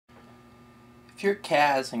If you're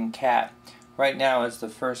Kaz and Kat, right now is the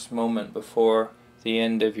first moment before the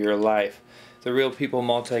end of your life. The Real People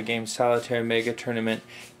Multi-Game Solitaire Mega Tournament,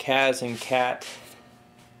 Kaz and Kat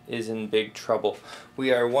is in big trouble.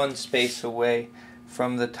 We are one space away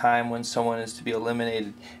from the time when someone is to be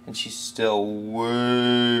eliminated, and she's still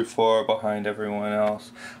way far behind everyone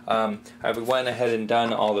else. I went ahead and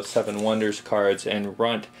done all the 7 Wonders cards, and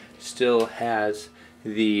Runt still has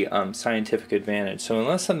the scientific advantage. So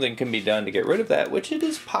unless something can be done to get rid of that, which it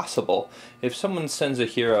is possible, if someone sends a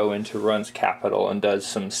hero into Runt's capital and does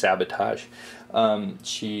some sabotage,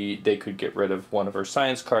 they could get rid of one of her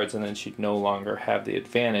science cards, and then she'd no longer have the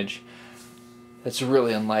advantage. That's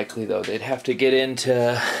really unlikely, though. They'd have to get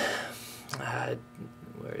into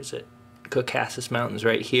where is it? Caucasus Mountains,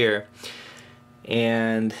 right here,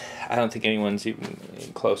 and I don't think anyone's even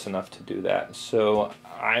close enough to do that. So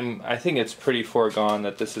I think it's pretty foregone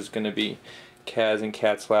that this is going to be Kaz and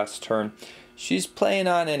Kat's last turn. She's playing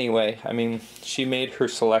on anyway. I mean, she made her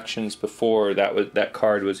selections before that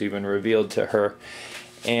card was even revealed to her,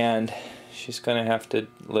 and she's going to have to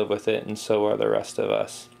live with it, and so are the rest of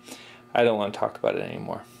us. I don't want to talk about it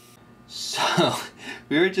anymore. So,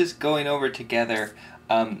 we were just going over together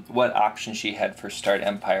what options she had for Start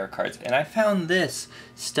Empire cards, and I found this: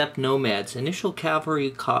 Steppe Nomads. Initial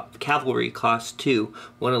cavalry cost 2,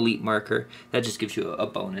 1 elite marker. That just gives you a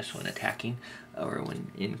bonus when attacking or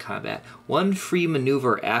when in combat. 1 free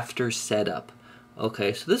maneuver after setup.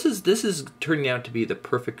 Okay, so this is turning out to be the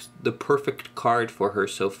perfect card for her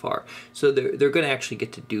so far. So they're going to actually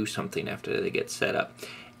get to do something after they get set up.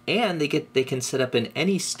 And they can set up in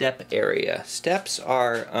any steppe area. Steppes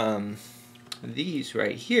are these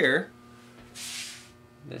right here.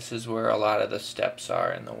 This is where a lot of the steppes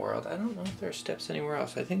are in the world. I don't know if there are steppes anywhere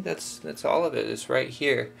else. I think that's all of it is right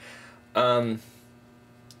here. Notably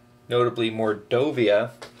Mordovia.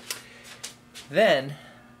 Then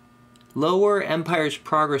lower Empire's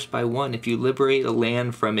progress by 1 if you liberate a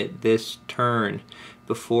land from it this turn.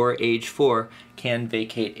 Before age 4 can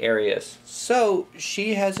vacate areas. So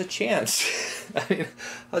she has a chance. I mean,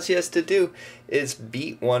 all she has to do is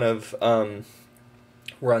beat one of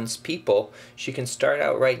Runt's people. She can start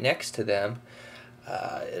out right next to them.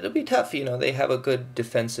 It'll be tough, you know. They have a good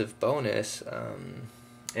defensive bonus,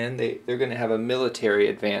 and they're going to have a military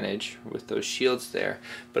advantage with those shields there.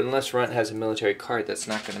 But unless Runt has a military card, that's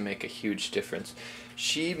not going to make a huge difference.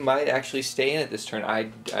 She might actually stay in it this turn.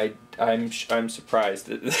 I'm surprised.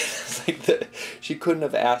 It's like she couldn't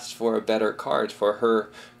have asked for a better card for her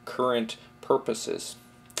current purposes.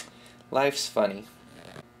 Life's funny.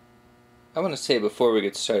 I want to say before we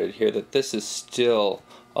get started here that this is still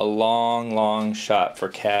a long shot for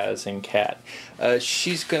Kaz and Kat.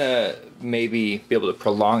 She's gonna maybe be able to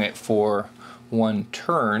prolong it for 1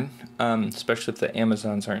 turn, especially if the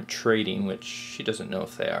Amazons aren't trading, which she doesn't know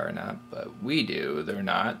if they are or not, but we do. They're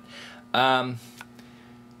not.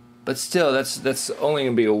 But still, that's only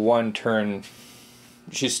going to be a 1 turn.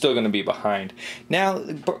 She's still going to be behind. Now,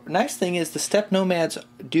 the nice thing is the Steppe Nomads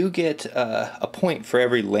do get a point for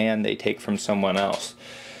every land they take from someone else.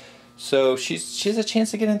 So she has a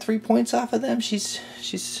chance of getting 3 points off of them. She's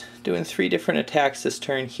doing 3 different attacks this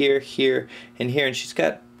turn, here, here, and here, and she's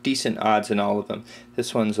got decent odds in all of them.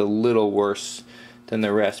 This one's a little worse than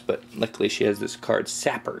the rest, but luckily she has this card,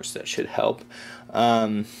 Sappers, that should help.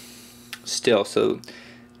 Still, so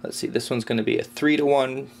let's see, this one's going to be a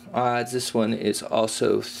 3-to-1 odds. This one is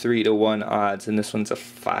also 3-to-1 odds, and this one's a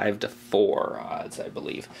 5-to-4 odds, I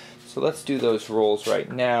believe. So let's do those rolls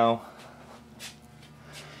right now.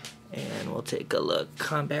 And we'll take a look.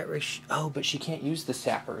 Combat ratio. Oh, but she can't use the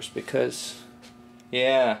Sappers because,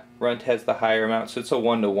 yeah, Runt has the higher amount, so it's a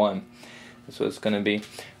 1-to-1. That's what it's going to be.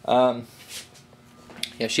 Yeah,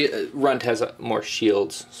 Runt has more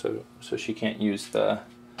shields, so she can't use the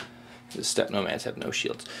Steppe Nomads have no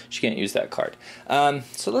shields. She can't use that card.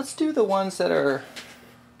 So let's do the ones that are...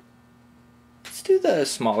 Let's do the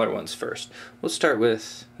smaller ones first. We'll start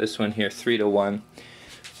with this one here, 3-to-1.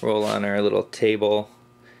 Roll on our little table.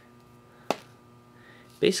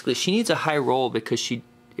 Basically, she needs a high roll because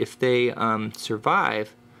if they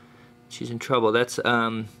survive, she's in trouble. That's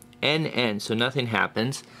NN, so nothing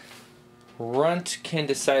happens. Runt can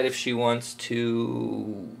decide if she wants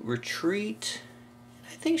to retreat.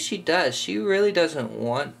 I think she does. She really doesn't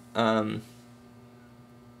want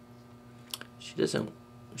she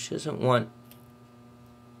doesn't want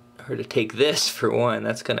her to take this for 1.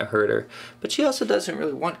 That's gonna hurt her. But she also doesn't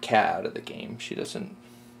really want Kat out of the game. She doesn't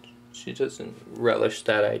relish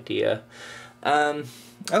that idea.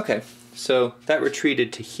 Okay, so that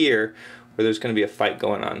retreated to here where there's gonna be a fight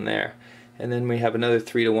going on there. And then we have another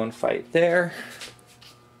 3-to-1 fight there.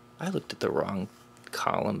 I looked at the wrong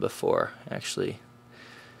column before, actually.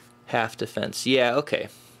 Half defense. Yeah, okay.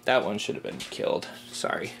 That one should have been killed.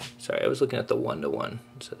 Sorry, I was looking at the 1-to-1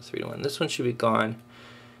 instead of 3-to-1. This one should be gone.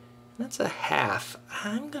 That's a half.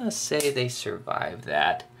 I'm gonna say they survived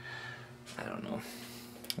that. I don't know.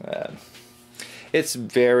 It's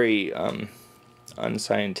very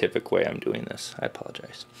unscientific way I'm doing this. I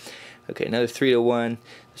apologize. Okay, another 3-to-1.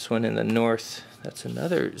 This one in the north. That's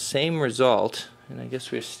another same result. And I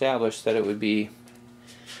guess we established that it would be.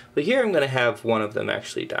 But here I'm gonna have one of them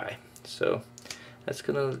actually die. So that's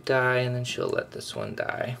gonna die, and then she'll let this one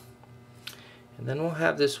die. And then we'll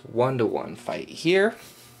have this 1-to-1 fight here.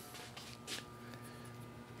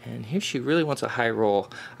 And here she really wants a high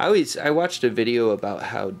roll. I watched a video about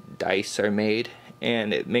how dice are made,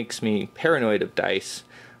 and it makes me paranoid of dice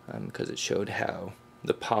because it showed how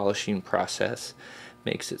the polishing process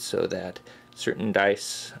makes it so that certain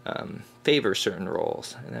dice favor certain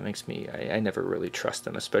rolls, and that makes me, I never really trust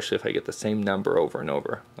them, especially if I get the same number over and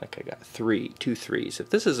over. Like I got 2 3s. If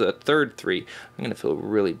this is a third 3, I'm gonna feel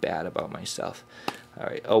really bad about myself. All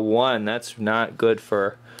right, a 1. That's not good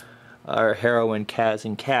for our heroine Kaz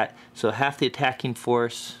and Kat. So half the attacking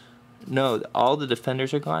force. No, all the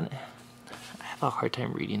defenders are gone. I have a hard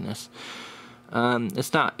time reading this.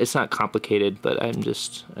 It's not complicated, but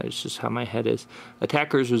it's just how my head is.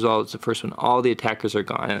 Attackers result is the first one. All the attackers are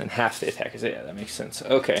gone, and then half the attackers. Yeah, that makes sense.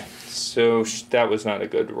 Okay, so that was not a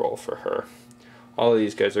good roll for her. All of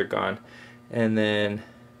these guys are gone, and then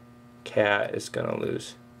Kat is gonna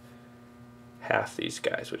lose half these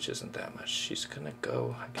guys, which isn't that much. She's gonna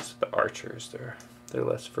go, I guess, with the archers. They're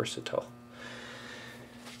less versatile.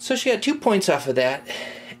 So she got 2 points off of that,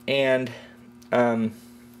 and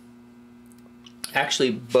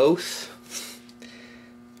actually both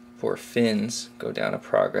for Finns go down a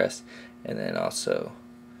progress, and then also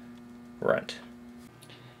Runt.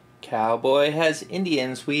 Cowboy has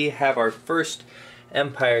Indians. We have our first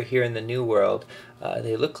empire here in the New World.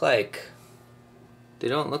 They don't look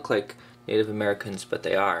like Native Americans, but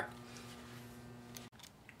they are.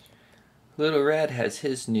 Little Red has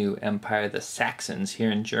his new empire, the Saxons,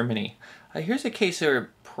 here in Germany. Here's a case where it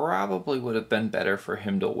probably would have been better for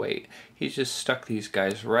him to wait. He's just stuck these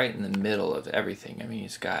guys right in the middle of everything. I mean,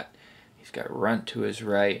 he's got Runt to his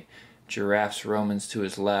right, Giraffes, Romans to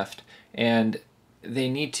his left, and they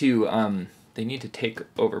need to take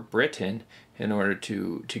over Britain in order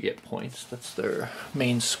to get points. That's their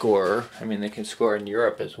main scorer. I mean, they can score in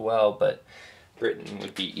Europe as well, but Britain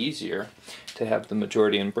would be easier to have the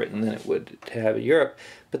majority in Britain than it would to have Europe.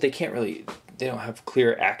 But they don't have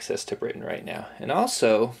clear access to Britain right now. And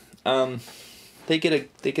also, they get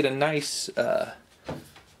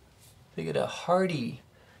a hearty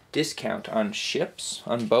discount on ships,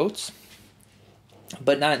 on boats,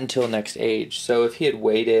 but not until next age. So if he had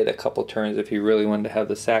waited a couple turns, if he really wanted to have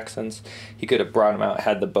the Saxons, he could have brought them out,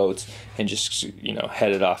 had the boats, and just,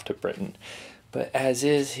 headed off to Britain. But as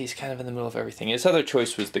is, he's kind of in the middle of everything. His other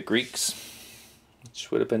choice was the Greeks, which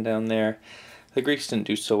would have been down there. The Greeks didn't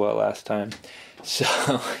do so well last time, so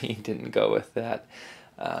he didn't go with that.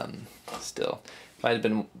 Still, might have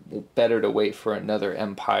been better to wait for another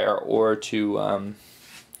empire or to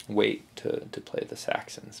wait to play the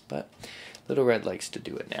Saxons. But Little Red likes to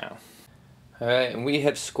do it now. All right, and we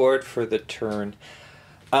have scored for the turn.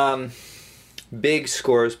 Big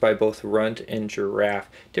scores by both Runt and Giraffe.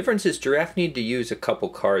 Difference is Giraffe needed to use a couple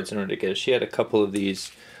cards in order to get it. She had a couple of these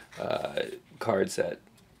cards that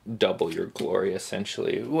double your glory,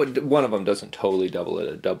 essentially. One of them doesn't totally double it.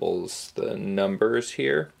 It doubles the numbers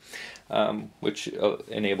here, which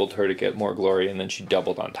enabled her to get more glory, and then she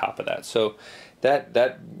doubled on top of that. So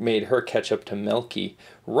that made her catch up to Milky.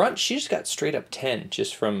 Runt, she just got straight up 10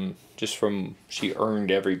 just from she earned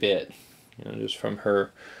every bit, just from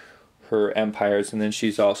her empires, and then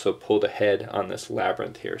she's also pulled ahead on this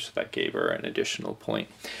labyrinth here, so that gave her an additional point.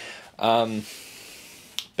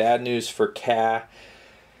 Bad news for Ka.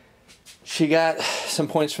 She got some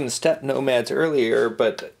points from the steppe nomads earlier,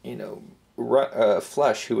 but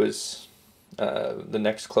Flush, who was the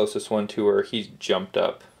next closest one to her, he jumped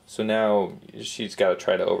up. So now she's got to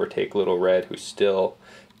try to overtake Little Red, who's still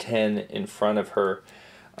 10 in front of her.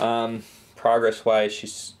 Progress-wise,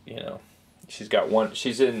 she's got one.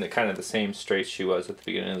 She's in the same straits she was at the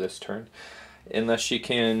beginning of this turn, unless she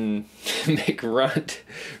can make Runt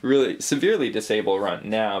really severely disable Runt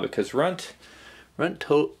now, because Runt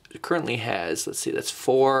currently has, let's see, that's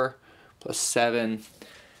 4 plus 7,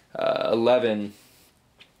 11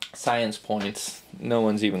 science points. No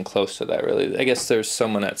one's even close to that, really. I guess there's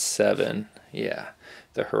someone at 7. Yeah,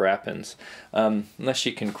 the Harappans. Unless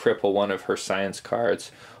she can cripple one of her science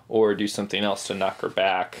cards, or do something else to knock her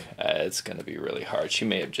back, it's going to be really hard. She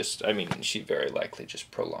may have just, I mean, she very likely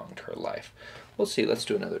just prolonged her life. We'll see. Let's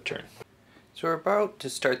do another turn. So we're about to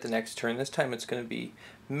start the next turn. This time it's going to be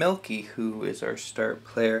Milky, who is our start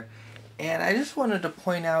player. And I just wanted to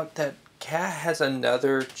point out that Kat has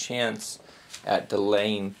another chance at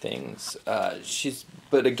delaying things.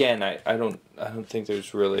 But again, I don't think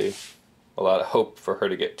there's really a lot of hope for her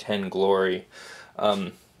to get 10 glory.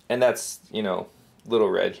 And that's, you know, Little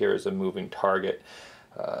Red here is a moving target.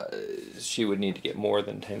 She would need to get more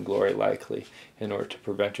than 10 glory likely in order to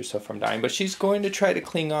prevent herself from dying. But she's going to try to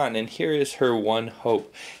cling on, and here is her one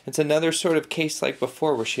hope. It's another sort of case like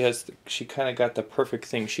before where she kind of got the perfect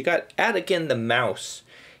thing. She got Adigan the mouse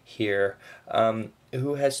here,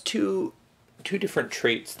 who has two different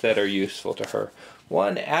traits that are useful to her.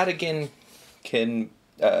 One, Adigan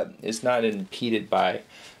is not impeded by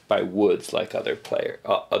woods like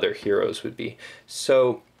other heroes would be.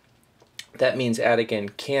 So that means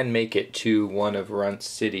Adigan can make it to one of Runt's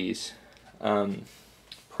cities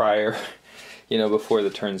prior, before the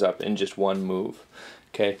turn's up in just one move.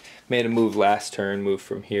 Okay, made a move last turn, moved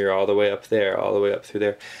from here all the way up there, all the way up through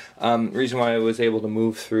there. Reason why I was able to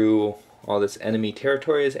move through all this enemy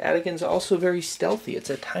territory is Adigan's also very stealthy. It's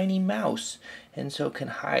a tiny mouse, and so can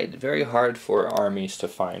hide. Very hard for armies to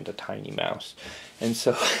find a tiny mouse. And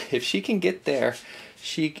so if she can get there,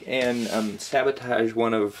 she can sabotage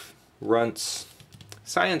one of Runt's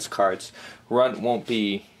science cards. Runt won't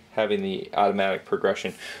be having the automatic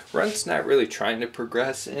progression. Runt's not really trying to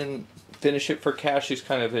progress and finish it for Kat. She's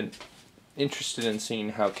kind of interested in seeing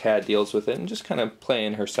how Kat deals with it and just kind of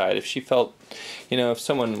playing her side. If she felt, if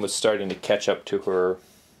someone was starting to catch up to her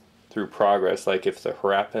through progress, like if the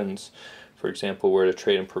Harappans, for example, were to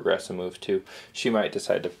trade and progress a move too, she might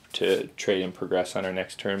decide to trade and progress on her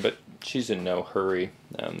next turn, but she's in no hurry.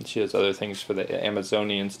 She has other things for the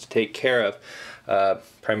Amazonians to take care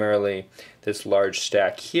of, primarily this large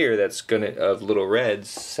stack here that's of Little Reds,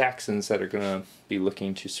 Saxons that are going to be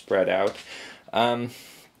looking to spread out. And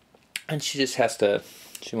she just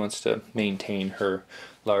she wants to maintain her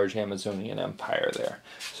large Amazonian empire there.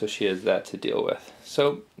 So she has that to deal with.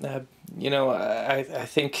 So, I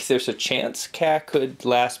think there's a chance Kat could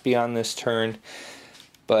last beyond this turn,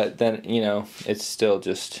 but then, it's still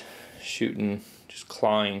just shooting, just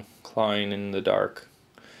clawing in the dark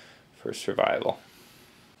for survival.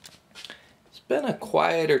 It's been a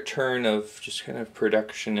quieter turn of just kind of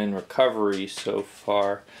production and recovery so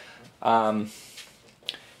far.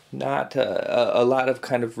 Not a lot of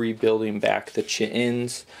kind of rebuilding back. The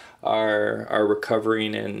Chi'ins are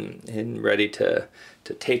recovering and ready to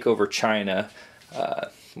take over China.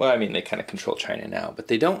 Well, I mean, they kind of control China now, but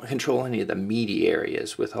they don't control any of the meaty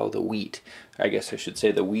areas with all the wheat. I guess I should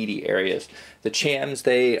say the weedy areas. The Chams,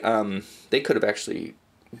 they could have actually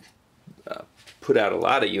put out a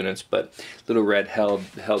lot of units, but Little Red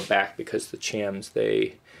held back because the Chams,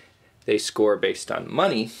 they score based on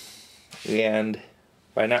money, and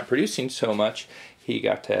by not producing so much, he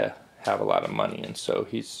got to have a lot of money, and so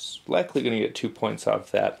he's likely going to get 2 points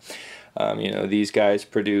off that. These guys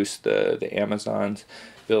produce the Amazons,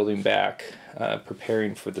 building back,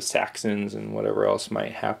 preparing for the Saxons and whatever else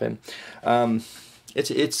might happen.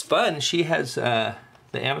 It's fun. She has the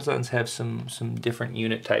Amazons have some different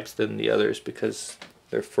unit types than the others because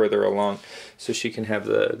they're further along, so she can have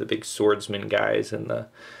the big swordsman guys and the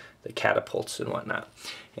catapults and whatnot,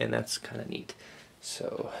 and that's kind of neat.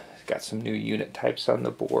 So got some new unit types on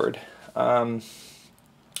the board.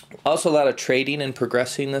 Also a lot of trading and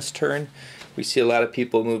progressing this turn. We see a lot of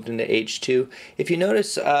people moved into H2. If you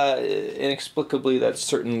notice inexplicably that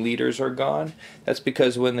certain leaders are gone, that's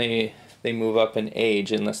because when they move up in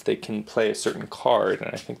age, unless they can play a certain card,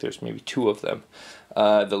 and I think there's maybe 2 of them,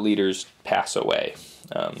 the leaders pass away.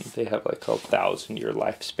 They have like a 1,000-year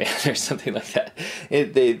lifespan or something like that.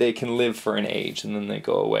 They can live for an age and then they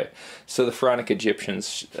go away. So the Pharaonic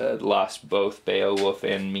Egyptians lost both Beowulf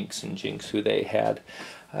and Minx and Jinx, who they had,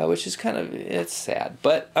 which is it's sad.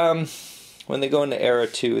 But when they go into Era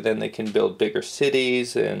 2, then they can build bigger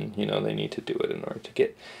cities, and they need to do it in order to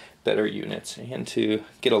get better units and to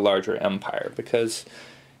get a larger empire, because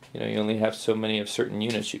you only have so many of certain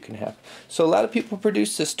units you can have. So a lot of people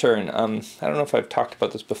produce this turn. I don't know if I've talked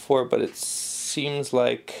about this before, but it seems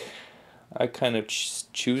like I kind of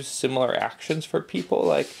choose similar actions for people.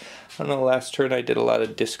 Like, I don't know, last turn I did a lot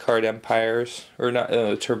of discard empires, or not,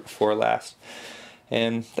 the turn before last.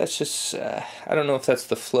 And that's just, I don't know if that's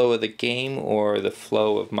the flow of the game or the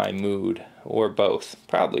flow of my mood, or both.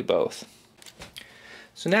 Probably both.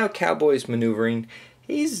 So now Cowboy's maneuvering,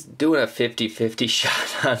 He's doing a 50-50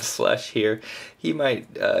 shot on Slush here. He might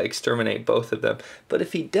exterminate both of them. But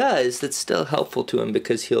if he does, that's still helpful to him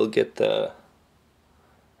because he'll get the...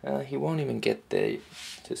 he won't even get to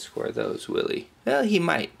score those, will he? Well, he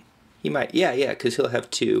might. He might. Yeah, because he'll have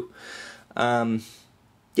 2.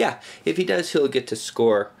 Yeah, if he does, he'll get to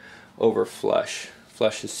score over Flush.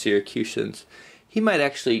 Flush's Syracusans. He might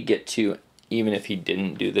actually get 2 even if he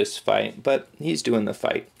didn't do this fight, but he's doing the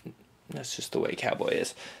fight. That's just the way Cowboy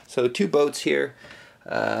is. So 2 boats here.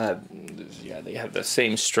 Yeah, they have the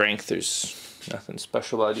same strength. There's nothing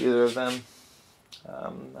special about either of them. I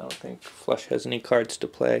don't think Flush has any cards to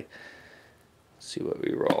play. Let's see what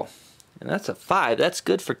we roll. And that's a 5. That's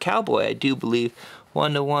good for Cowboy, I do believe.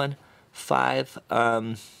 1-1, 5.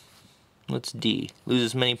 What's D? Lose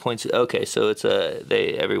as many points. Okay, so it's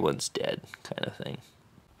everyone's dead kind of thing.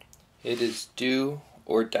 It is do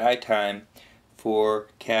or die time for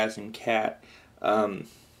Kaz and Cat,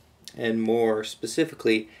 and more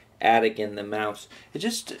specifically, Adigan the mouse. It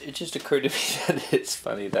just occurred to me that it's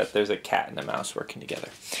funny that there's a cat and a mouse working together.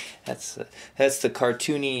 That's the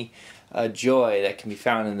cartoony joy that can be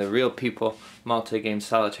found in the Real People multi-game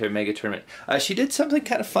solitaire mega tournament. She did something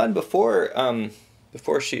kind of fun before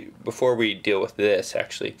we deal with this.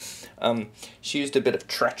 Actually, she used a bit of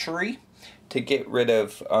treachery to get rid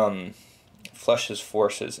of Flush's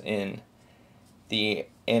forces in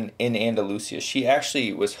Andalusia. She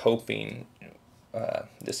actually was hoping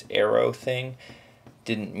this arrow thing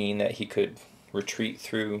didn't mean that he could retreat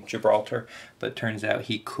through Gibraltar, but it turns out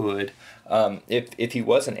he could. If he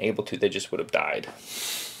wasn't able to, they just would have died.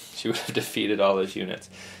 She would have defeated all those units.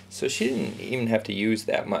 So she didn't even have to use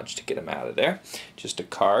that much to get him out of there. Just a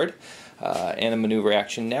card and a maneuver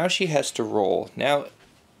action. Now she has to roll.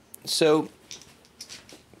 So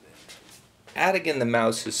Adigan the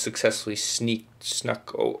mouse has successfully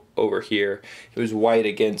snuck over here. It was white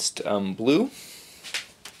against blue.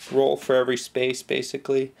 Roll for every space,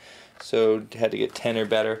 basically. So had to get 10 or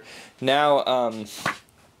better. Now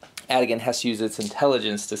Adigan has to use its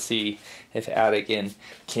intelligence to see if Adigan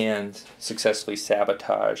can successfully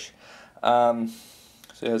sabotage. So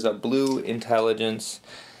it has a blue intelligence,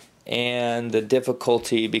 and the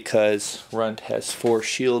difficulty, because Runt has 4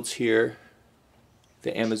 shields here,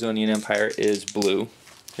 the Amazonian Empire is blue.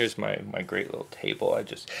 Here's my great little table.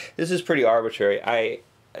 This is pretty arbitrary.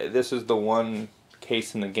 This is the one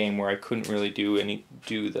case in the game where I couldn't really do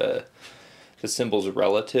the symbols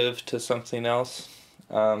relative to something else,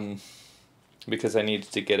 because I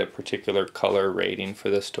needed to get a particular color rating for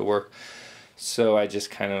this to work. So I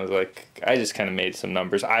just kind of made some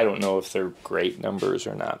numbers. I don't know if they're great numbers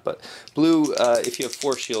or not, but blue, if you have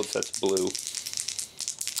 4 shields, that's blue.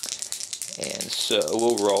 And so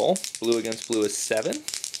we'll roll. Blue against blue is 7.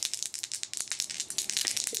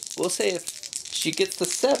 We'll say if she gets the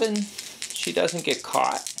 7, she doesn't get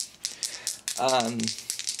caught.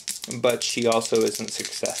 But she also isn't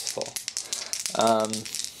successful.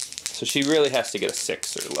 So she really has to get a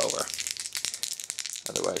 6 or lower.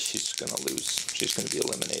 Otherwise she's going to lose. She's going to be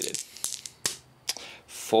eliminated.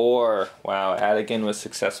 4. Wow, Adigan was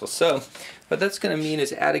successful. So what that's going to mean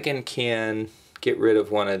is Adigan can get rid of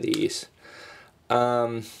one of these.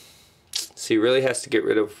 So he really has to get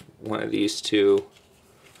rid of one of these 2.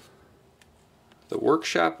 The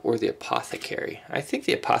workshop or the apothecary. I think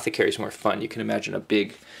the apothecary is more fun. You can imagine a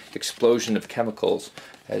big explosion of chemicals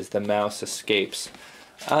as the mouse escapes.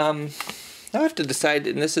 Now I have to decide,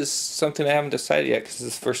 and this is something I haven't decided yet because this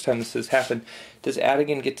is the first time this has happened. Does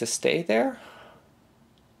Adigan get to stay there?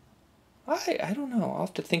 I don't know. I'll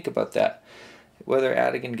have to think about that. Whether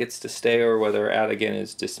Adigan gets to stay or whether Adigan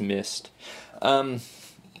is dismissed.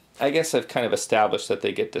 I guess I've kind of established that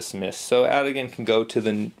they get dismissed. So Adigan can go to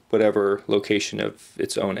the whatever location of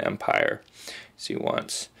its own empire as he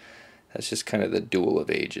wants. That's just kind of the duel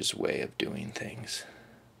of ages way of doing things.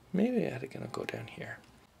 Maybe Adigan will go down here.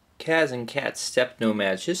 Kaz and Cat steppe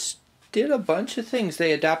nomads just did a bunch of things.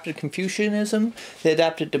 They adopted Confucianism, they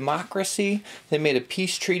adopted democracy, they made a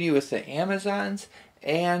peace treaty with the Amazons,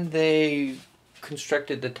 and they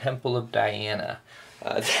constructed the Temple of Diana.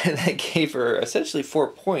 That gave her essentially 4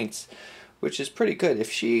 points, which is pretty good.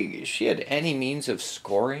 If she had any means of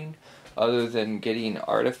scoring other than getting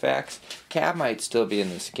artifacts, Cat might still be in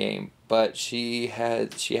this game. But she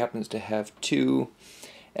happens to have 2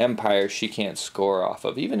 empires she can't score off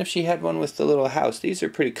of. Even if she had one with the little house, these are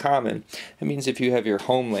pretty common. It means if you have your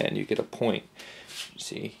homeland, you get a point.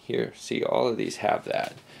 See here, see all of these have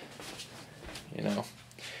that. You know,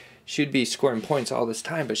 she'd be scoring points all this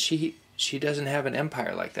time, but she doesn't have an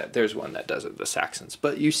empire like that. There's one that does it, the Saxons.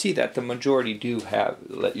 But you see that the majority do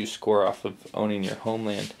let you score off of owning your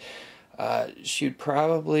homeland. she'd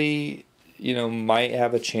probably, you know, might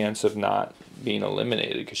have a chance of not being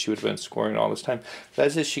eliminated because she would have been scoring all this time. But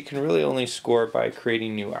as is, she can really only score by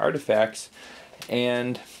creating new artifacts,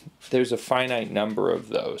 and there's a finite number of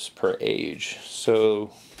those per age.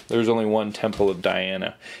 So there's only one Temple of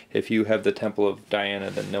Diana. If you have the Temple of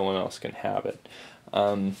Diana, then no one else can have it.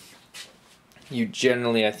 You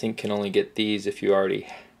generally, I think, can only get these if you already,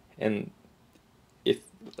 and if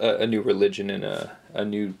a new religion and a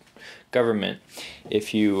new government,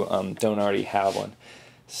 if you don't already have one.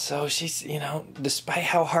 So she's, you know, despite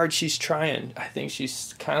how hard she's trying, I think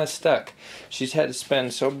she's kind of stuck. She's had to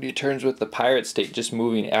spend so many turns with the pirate state just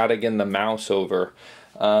moving out again the mouse over,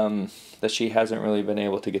 that she hasn't really been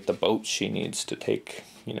able to get the boats she needs to take,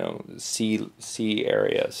 you know, sea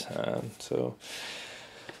areas. So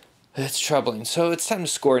it's troubling. So it's time to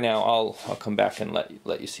score now. I'll come back and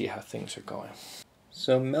let you see how things are going.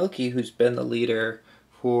 So Milky, who's been the leader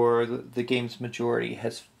for the game's majority,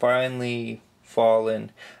 has finally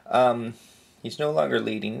fallen. He's no longer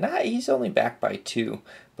leading. He's only back by 2,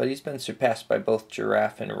 but he's been surpassed by both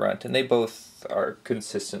Giraffe and Runt, and they both are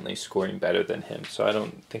consistently scoring better than him, so I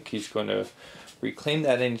don't think he's going to reclaim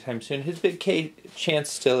that anytime soon. His big chance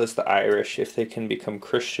still is the Irish. If they can become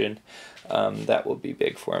Christian, that will be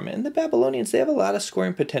big for him. And the Babylonians, they have a lot of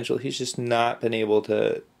scoring potential. He's just not been able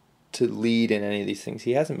to lead in any of these things.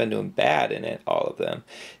 He hasn't been doing bad in it, all of them.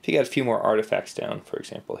 If he got a few more artifacts down, for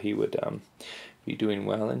example, he would be doing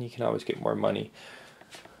well, and you can always get more money.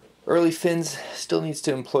 Early Finns still needs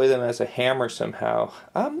to employ them as a hammer somehow.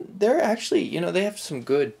 They're actually, you know, they have some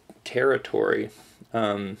good territory.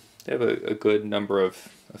 They have a good number of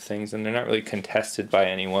things, and they're not really contested by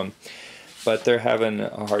anyone. But they're having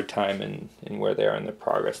a hard time in where they are in their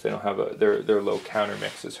progress. They don't have their low counter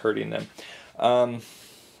mix is hurting them.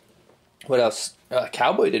 What else?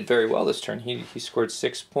 Cowboy did very well this turn. He scored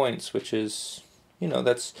 6 points, which is, you know,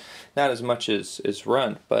 that's not as much as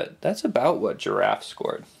Runt, but that's about what Giraffe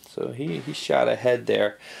scored. So he shot ahead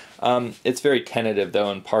there. It's very tentative,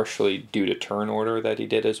 though, and partially due to turn order that he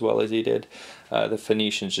did as well as he did. The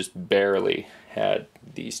Phoenicians just barely had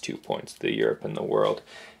these 2 points, the Europe and the World.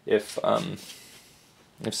 If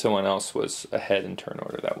someone else was ahead in turn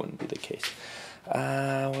order, that wouldn't be the case.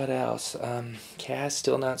 What else? Kaz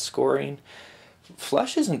still not scoring.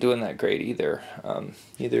 Flush isn't doing that great either.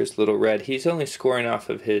 Neither is Little Red. He's only scoring off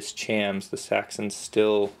of his Chams. The Saxons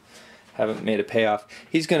still haven't made a payoff.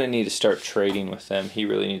 He's going to need to start trading with them. He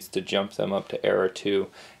really needs to jump them up to Era 2,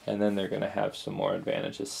 and then they're going to have some more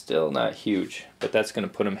advantages. Still not huge, but that's going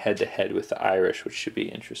to put him head-to-head with the Irish, which should be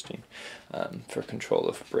interesting for control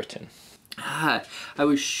of Britain. I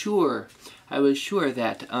was sure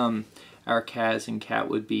that our Kaz and Kat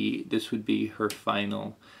would be her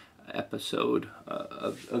final episode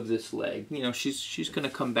of this leg. You know, she's going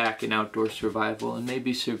to come back in outdoor survival and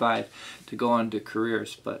maybe survive to go on to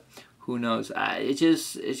careers, but who knows?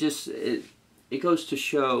 It goes to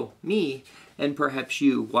show me and perhaps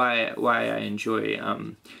you why I enjoy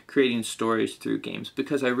creating stories through games,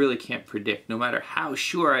 because I really can't predict, no matter how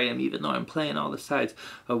sure I am, even though I'm playing all the sides,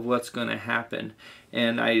 of what's going to happen.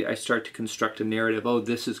 And I start to construct a narrative. Oh,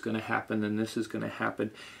 this is going to happen, and this is going to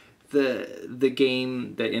happen. The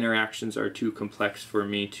game, the interactions are too complex for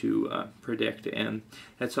me to predict, and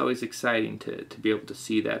that's always exciting to be able to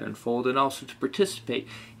see that unfold and also to participate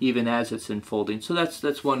even as it's unfolding. So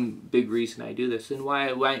that's one big reason I do this and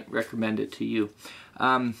why I might recommend it to you.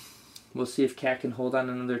 We'll see if Kat can hold on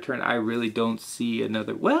another turn. I really don't see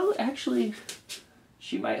another. Well, actually,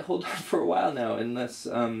 she might hold on for a while now, unless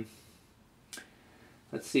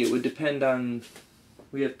let's see. It would depend on.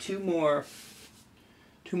 We have two more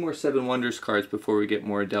Seven Wonders cards before we get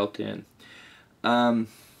more dealt in.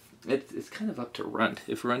 It's kind of up to Runt.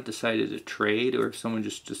 If Runt decided to trade, or if someone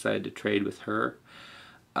just decided to trade with her,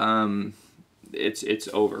 it's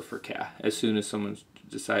over for Kat. As soon as someone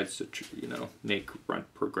decides to make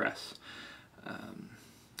Runt progress.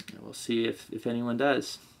 We'll see if anyone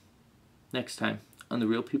does next time on the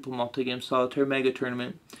Real People Multi-Game Solitaire Mega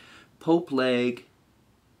Tournament. Pope Leg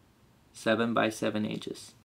 7x7 Ages.